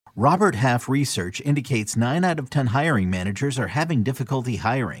Robert Half research indicates 9 out of 10 hiring managers are having difficulty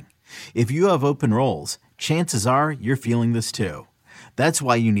hiring. If you have open roles, chances are you're feeling this too. That's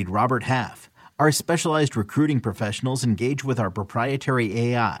why you need Robert Half. Our specialized recruiting professionals engage with our proprietary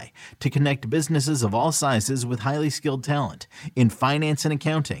AI to connect businesses of all sizes with highly skilled talent in finance and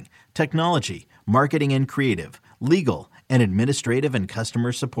accounting, technology, marketing and creative, legal, and administrative and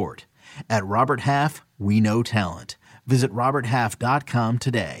customer support. At Robert Half, we know talent. Visit roberthalf.com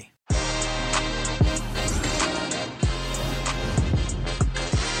today.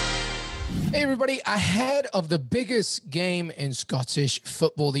 Hey everybody, ahead of the biggest game in Scottish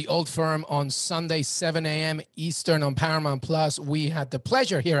football, the Old Firm on Sunday, 7 a.m. Eastern on Paramount Plus, we had the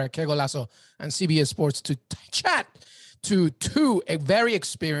pleasure here at Kego Lasso and CBS Sports to chat to two very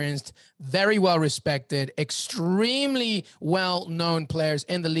experienced, very well-respected, extremely well-known players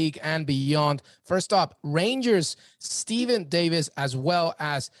in the league and beyond. First up, Rangers' Stephen Davis, as well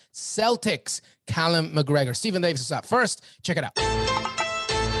as Celtic's Callum McGregor. Stephen Davis is up first. Check it out.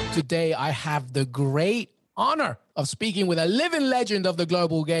 Today, I have the great honor of speaking with a living legend of the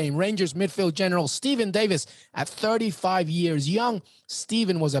global game, Rangers midfield general Stephen Davis. At 35 years young,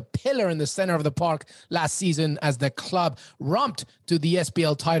 Stephen was a pillar in the center of the park last season as the club romped to the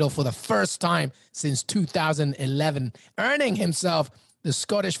SPL title for the first time since 2011, earning himself the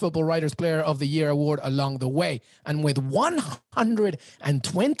Scottish Football Writers Player of the Year award along the way. And with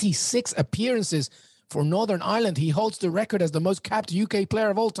 126 appearances for Northern Ireland, he holds the record as the most capped UK player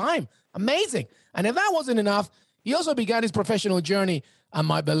of all time. Amazing. And if that wasn't enough, he also began his professional journey at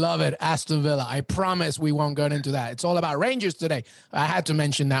my beloved Aston Villa. I promise we won't get into that. It's all about Rangers today. I had to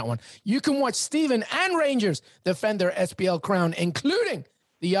mention that one. You can watch Stephen and Rangers defend their SPL crown, including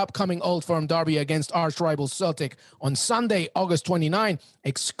the upcoming Old Firm derby against arch rival Celtic on Sunday, August 29,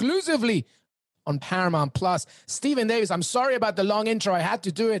 exclusively on Paramount Plus. Stephen Davis, I'm sorry about the long intro. I had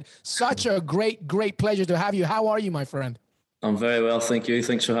to do it. Such a great pleasure to have you. How are you, my friend? I'm very well, thank you.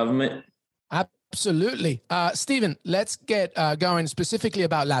 Thanks for having me. Absolutely. Stephen, let's get going specifically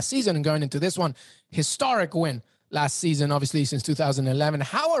about last season and going into this one. Historic win last season, obviously, since 2011.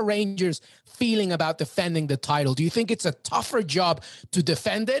 How are Rangers feeling about defending the title? Do you think it's a tougher job to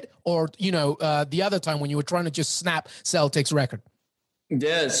defend it, or, the other time when you were trying to just snap Celtic's record?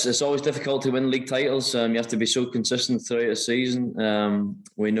 Yeah, it's always difficult to win league titles. You have to be so consistent throughout a season.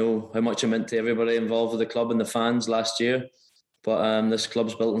 We know how much it meant to everybody involved with the club and the fans last year. But this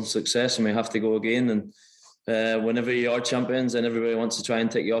club's built on success, and we have to go again. And whenever you are champions, then everybody wants to try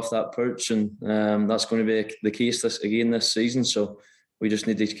and take you off that perch. And that's going to be the case this season. So we just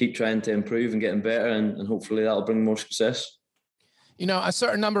need to keep trying to improve and getting better, and hopefully that'll bring more success. A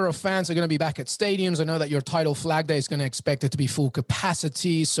certain number of fans are going to be back at stadiums. I know that your title flag day is going to expect it to be full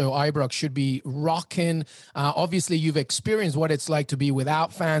capacity, so Ibrox should be rocking. Obviously, you've experienced what it's like to be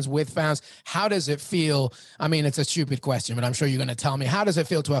without fans, with fans. How does it feel? I mean, it's a stupid question, but I'm sure you're going to tell me. How does it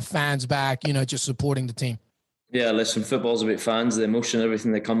feel to have fans back, just supporting the team? Yeah, listen, football's about fans, the emotion,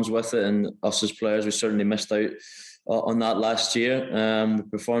 everything that comes with it, and us as players, we certainly missed out on that last year. We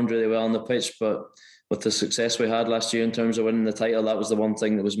performed really well on the pitch, but with the success we had last year in terms of winning the title, that was the one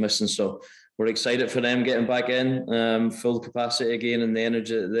thing that was missing. So we're excited for them getting back in, full capacity again, and the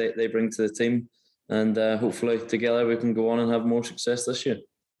energy that they bring to the team. And hopefully together we can go on and have more success this year.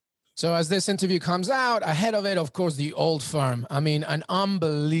 So as this interview comes out, ahead of it, of course, the Old Firm. I mean, an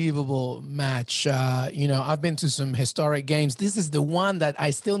unbelievable match. I've been to some historic games. This is the one that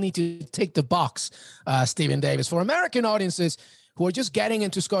I still need to tick the box, Stephen Davis. For American audiences who are just getting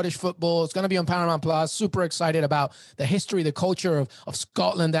into Scottish football, it's going to be on Paramount Plus. Super excited about the history, the culture of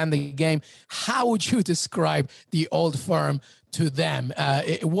Scotland and the game. How would you describe the Old Firm to them?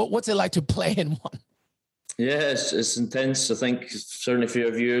 What's it like to play in one? Yeah, it's intense. I think certainly for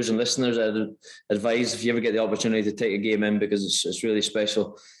your viewers and listeners, I'd advise if you ever get the opportunity to take a game in, because it's really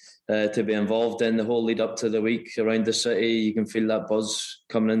special to be involved in. The whole lead up to the week around the city, you can feel that buzz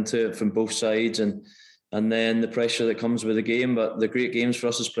coming into it from both sides, and then the pressure that comes with the game. But the great games for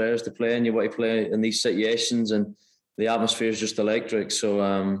us as players to play in. You want to play in these situations, and the atmosphere is just electric.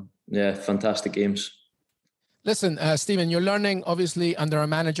 So fantastic games. Listen, Stephen, you're learning, obviously, under a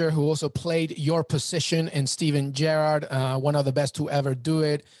manager who also played your position in Steven Gerrard, one of the best to ever do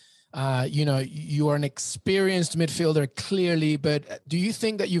it. You are an experienced midfielder, clearly, but do you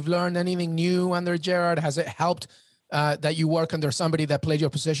think that you've learned anything new under Gerrard? Has it helped that you work under somebody that played your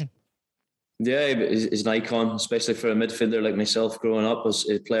position? Yeah, he's an icon, especially for a midfielder like myself growing up, as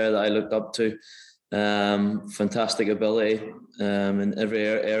a player that I looked up to. Fantastic ability in every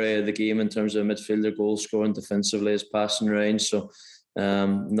area of the game in terms of midfielder, goal scoring, defensively, his passing range. So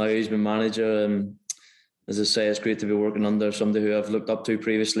now he's been manager, as I say, it's great to be working under somebody who I've looked up to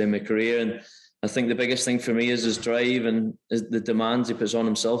previously in my career. And I think the biggest thing for me is his drive and the demands he puts on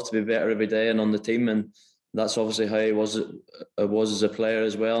himself to be better every day and on the team. And that's obviously how he was as a player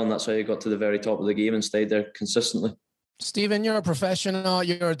as well. And that's how he got to the very top of the game and stayed there consistently. Stephen, you're a professional,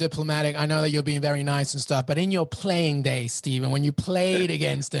 you're a diplomatic. I know that you're being very nice and stuff, but in your playing days, Stephen, when you played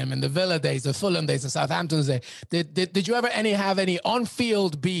against him in the Villa days, the Fulham days, the Southampton days, did you ever have any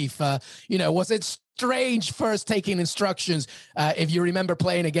on-field beef? Was it strange first taking instructions if you remember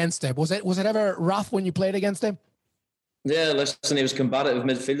playing against him? Was it ever rough when you played against him? Yeah, listen, he was combative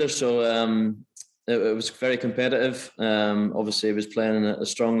midfielder, so it was very competitive. Obviously, he was playing in a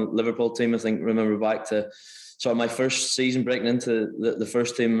strong Liverpool team. I think remember back to sort of my first season breaking into the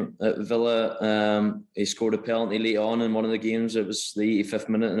first team at Villa. He scored a penalty late on in one of the games. It was the 85th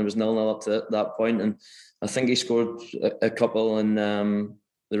minute and it was 0-0 up to that point. And I think he scored a couple in the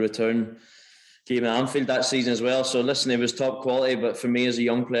return game at Anfield that season as well. So listen, he was top quality, but for me as a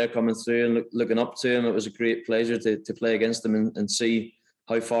young player coming through and looking up to him, it was a great pleasure to play against him and see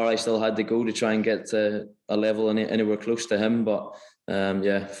how far I still had to go to try and get to a level anywhere close to him. But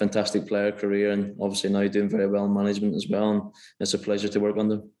fantastic player career, and obviously now doing very well in management as well. And it's a pleasure to work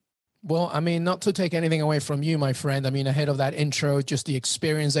under. Well, I mean, not to take anything away from you, my friend. I mean, ahead of that intro, just the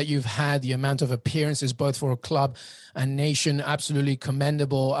experience that you've had, the amount of appearances, both for a club and nation, absolutely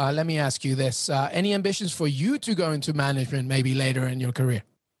commendable. Let me ask you this. Any ambitions for you to go into management maybe later in your career?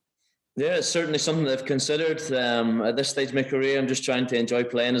 Yeah, it's certainly something that I've considered. At this stage of my career, I'm just trying to enjoy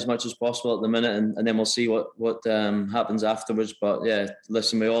playing as much as possible at the minute, and then we'll see what happens afterwards. But yeah,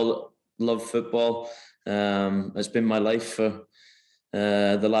 listen, we all love football. It's been my life for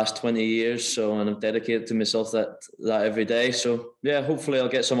the last 20 years, and I've dedicated to myself that every day. So yeah, hopefully I'll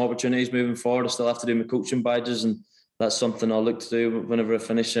get some opportunities moving forward. I still have to do my coaching badges, and that's something I'll look to do whenever I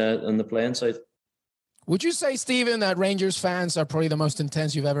finish on the playing side. Would you say, Stephen, that Rangers fans are probably the most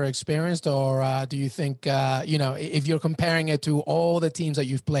intense you've ever experienced? Or do you think, if you're comparing it to all the teams that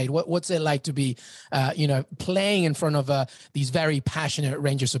you've played, what's it like to be, playing in front of these very passionate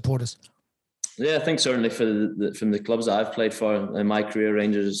Rangers supporters? Yeah, I think certainly from the clubs that I've played for in my career,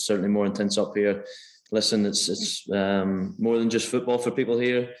 Rangers is certainly more intense up here. Listen, it's more than just football for people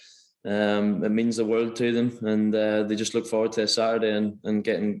here. It means the world to them, and they just look forward to a Saturday and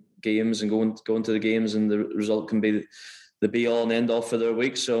getting games and going to the games, and the result can be the be all and end all for their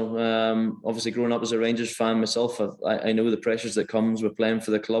week. So obviously, growing up as a Rangers fan myself, I know the pressures that comes with playing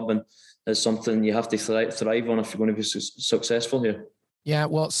for the club, and it's something you have to thrive on if you're going to be successful here. Yeah,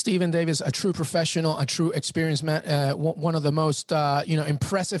 well, Stephen Davis, a true professional, a true experienced man, one of the most,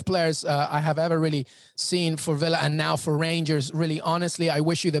 impressive players I have ever really seen for Villa and now for Rangers. Really, honestly, I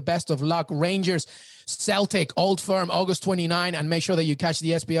wish you the best of luck. Rangers, Celtic, Old Firm, August 29, and make sure that you catch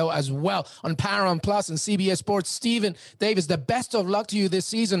the SBO as well on Paramount Plus and CBS Sports. Stephen Davis, the best of luck to you this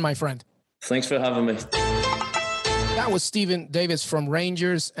season, my friend. Thanks for having me. That was Stephen Davis from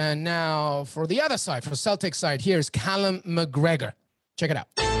Rangers. And now for the other side, for Celtic side, here's Callum McGregor. Check it out.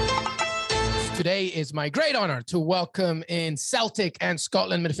 Today is my great honor to welcome in Celtic and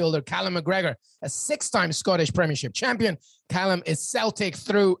Scotland midfielder Callum McGregor, a 6-time Scottish Premiership champion. Callum is Celtic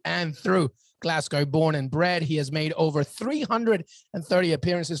through and through. Glasgow born and bred. He has made over 330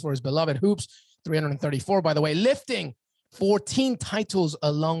 appearances for his beloved Hoops, 334, by the way, lifting 14 titles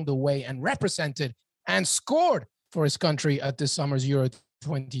along the way, and represented and scored for his country at this summer's Euro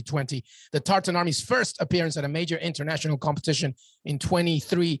 2020, the Tartan Army's first appearance at a major international competition in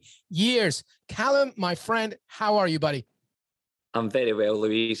 23 years. Callum, my friend, how are you, buddy? I'm very well,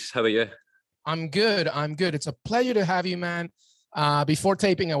 Louise. How are you? I'm good. It's a pleasure to have you, man. Before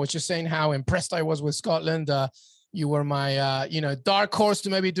taping, I was just saying how impressed I was with Scotland. You were my, dark horse to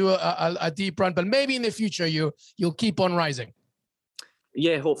maybe do a deep run, but maybe in the future you'll keep on rising.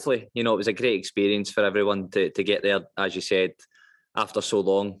 Yeah, hopefully. It was a great experience for everyone to get there, as you said, after so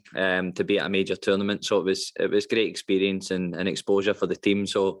long, to be at a major tournament. So it was great experience and exposure for the team.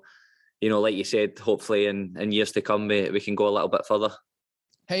 So, like you said, hopefully in years to come, we can go a little bit further.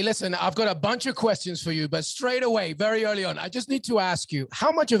 Hey, listen, I've got a bunch of questions for you, but straight away, very early on, I just need to ask you,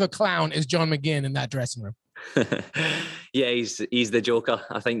 how much of a clown is John McGinn in that dressing room? Yeah, he's the Joker.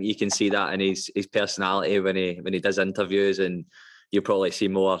 I think you can see that in his personality when he does interviews, and you'll probably see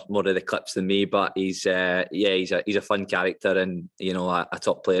more of the clips than me, but he's a fun character and, a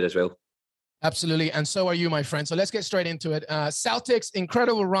top player as well. Absolutely. And so are you, my friend. So let's get straight into it. Celtic's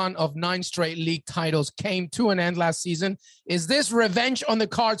incredible run of 9 straight league titles came to an end last season. Is this revenge on the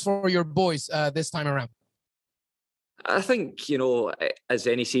cards for your boys this time around? I think, as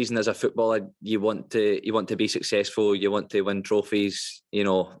any season as a footballer, you want to be successful. You want to win trophies.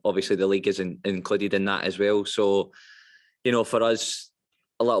 Obviously the league is included in that as well. So, for us,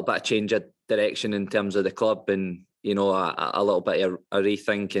 a little bit of change of direction in terms of the club, and a little bit of a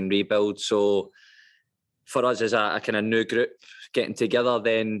rethink and rebuild. So, for us as a kind of new group getting together,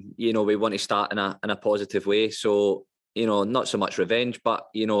 then we want to start in a positive way. So, not so much revenge, but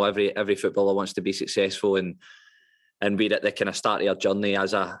every footballer wants to be successful, and we're at the kind of start of our journey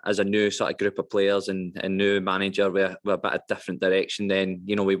as a new sort of group of players and new manager. We're a bit of different direction. Then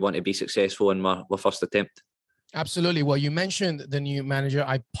we want to be successful in our first attempt. Absolutely. Well, you mentioned the new manager.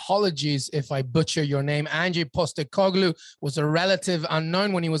 Apologies if I butcher your name. Ange Postecoglou was a relative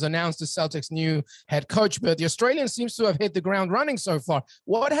unknown when he was announced as Celtic's new head coach, but the Australian seems to have hit the ground running so far.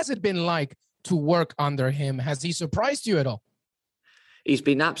 What has it been like to work under him? Has he surprised you at all? He's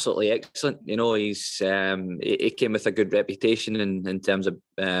been absolutely excellent. He came with a good reputation in terms of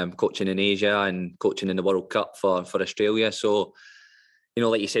coaching in Asia and coaching in the World Cup for Australia. So,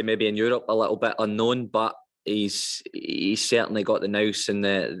 like you say, maybe in Europe a little bit unknown, but he's certainly got the nous and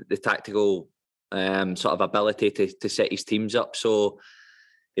the tactical sort of ability to set his teams up. So,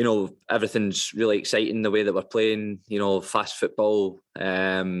 everything's really exciting the way that we're playing. Fast football,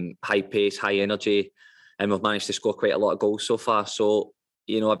 high pace, high energy. And we've managed to score quite a lot of goals so far. So,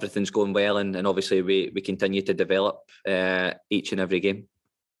 everything's going well. And obviously we continue to develop each and every game.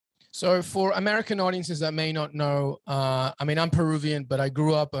 So for American audiences that may not know, I'm Peruvian, but I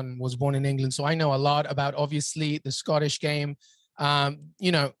grew up and was born in England. So I know a lot about, obviously, the Scottish game.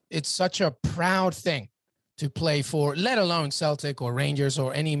 It's such a proud thing to play for, let alone Celtic or Rangers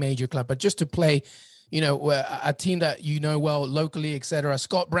or any major club, but just to play a team that well locally, etc.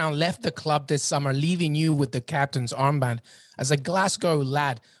 Scott Brown left the club this summer, leaving you with the captain's armband. As a Glasgow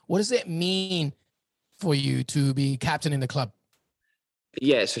lad, what does it mean for you to be captain in the club?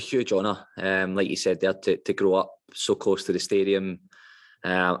 Yeah, it's a huge honour. Like you said there, to grow up so close to the stadium.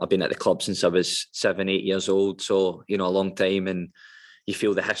 I've been at the club since I was 7-8 years old, so a long time, and you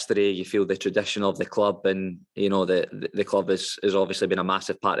feel the history, you feel the tradition of the club, and the club has obviously been a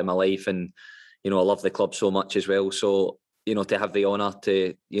massive part of my life, and I love the club so much as well. So, to have the honour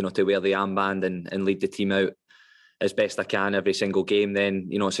to wear the armband and lead the team out as best I can every single game, then,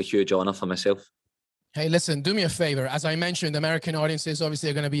 it's a huge honour for myself. Hey, listen, do me a favor. As I mentioned, American audiences obviously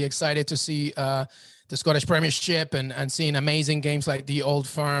are going to be excited to see the Scottish Premiership and seeing amazing games like the Old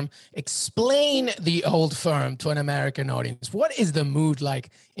Firm. Explain the Old Firm to an American audience. What is the mood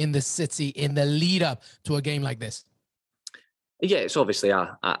like in the city in the lead up to a game like this? Yeah, it's obviously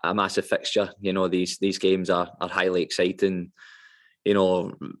a massive fixture. These games are highly exciting.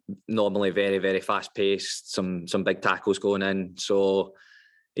 Normally very, very fast paced. Some big tackles going in. So,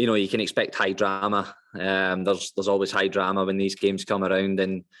 you can expect high drama. There's always high drama when these games come around,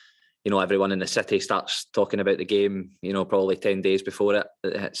 and everyone in the city starts talking about the game. Probably 10 days before it.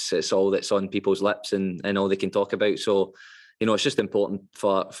 It's all that's on people's lips and all they can talk about. So, it's just important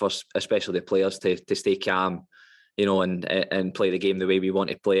for especially the players to stay calm. And play the game the way we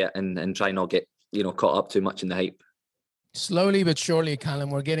want to play it, and try not get caught up too much in the hype. Slowly but surely, Callum,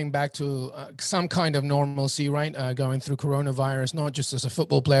 we're getting back to some kind of normalcy, right? Going through coronavirus, not just as a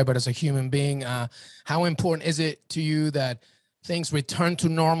football player, but as a human being. How important is it to you that things return to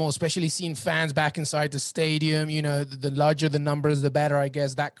normal, especially seeing fans back inside the stadium? The larger the numbers, the better, I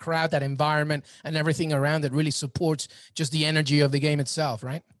guess. That crowd, that environment, and everything around it really supports just the energy of the game itself,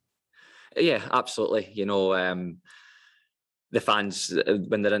 right? Yeah, absolutely. The fans,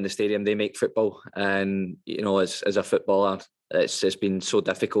 when they're in the stadium, they make football. And, as a footballer, it's been so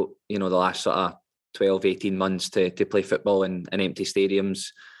difficult, the last sort of 12, 18 months to play football in empty stadiums.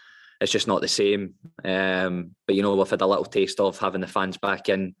 It's just not the same. But, we've had a little taste of having the fans back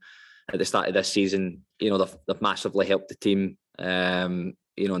in at the start of this season. They've massively helped the team, in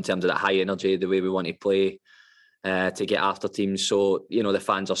terms of that high energy, the way we want to play. To get after teams. So, the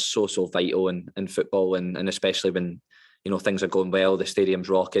fans are so vital in football, and especially when, things are going well, the stadium's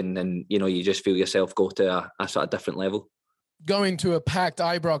rocking, and, you just feel yourself go to a sort of different level. Going to a packed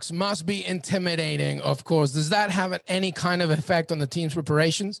Ibrox must be intimidating, of course. Does that have any kind of effect on the team's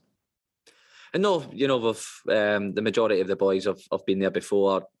preparations? And no, we've the majority of the boys have been there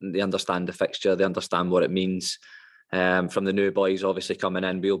before. They understand the fixture, they understand what it means. From the new boys obviously coming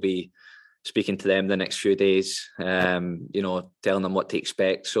in, we'll be speaking to them the next few days, telling them what to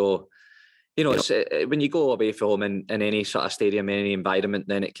expect. So, it's, when you go away from home in any sort of stadium, any environment,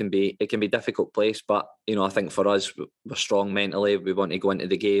 then it can be a difficult place. But, I think for us, we're strong mentally. We want to go into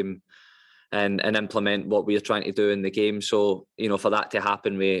the game and implement what we're trying to do in the game. So, for that to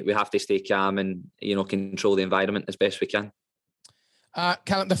happen, we have to stay calm and, control the environment as best we can.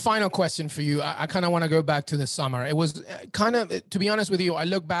 Callum, the final question for you. I kind of want to go back to the summer. It was kind of, to be honest with you, I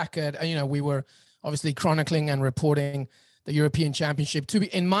look back at, we were obviously chronicling and reporting the European Championship to be,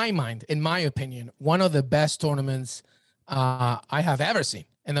 in my mind, in my opinion, one of the best tournaments I have ever seen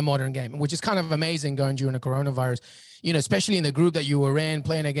in the modern game, which is kind of amazing going during the coronavirus, especially in the group that you were in,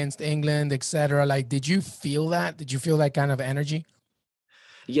 playing against England, etc. Like, did you feel that? Did you feel that kind of energy?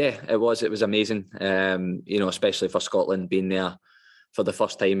 Yeah, it was amazing. Especially for Scotland being there for the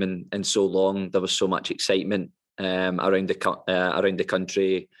first time in so long. There was so much excitement around the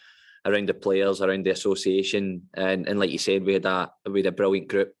country, around the players, around the association, and like you said, we had a brilliant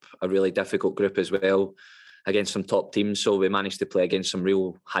group, a really difficult group as well, against some top teams. So we managed to play against some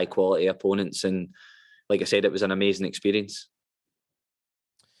real high quality opponents, and like I said, it was an amazing experience.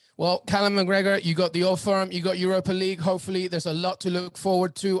 Well, Callum McGregor, you got the Old Firm, you got Europa League. Hopefully there's a lot to look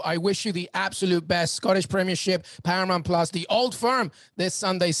forward to. I wish you the absolute best. Scottish Premiership, Paramount Plus, the Old Firm this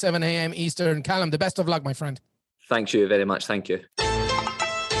Sunday, 7 a.m. Eastern. Callum, the best of luck, my friend. Thank you very much. Thank you.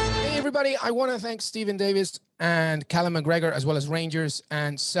 Hey, everybody. I want to thank Stephen Davis and Callum McGregor, as well as Rangers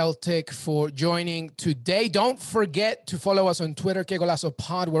and Celtic, for joining today. Don't forget to follow us on Twitter, Que Golazo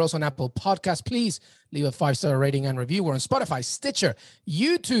Pod. We're also on Apple Podcasts. Please leave a 5-star rating and review. We're on Spotify, Stitcher,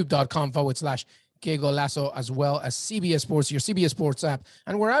 youtube.com/Que Golazo, as well as CBS Sports, your CBS Sports app,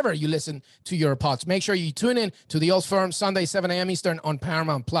 and wherever you listen to your pods. Make sure you tune in to the Old Firm Sunday, 7 a.m. Eastern on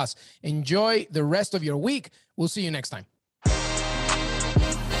Paramount Plus. Enjoy the rest of your week. We'll see you next time.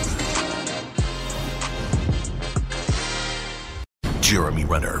 Jeremy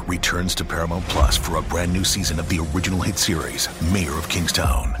Renner returns to Paramount Plus for a brand new season of the original hit series, Mayor of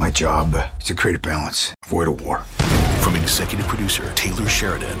Kingstown. My job is to create a balance, avoid a war. From executive producer Taylor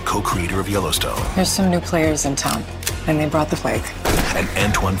Sheridan, co-creator of Yellowstone. There's some new players in town, and they brought the plague. And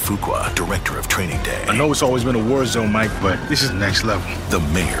Antoine Fuqua, director of Training Day. I know it's always been a war zone, Mike, but this is next level. The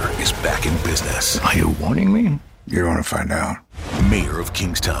Mayor is back in business. Are you warning me? You're going to find out. Mayor of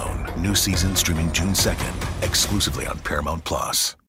Kingstown. New season streaming June 2nd, exclusively on Paramount Plus.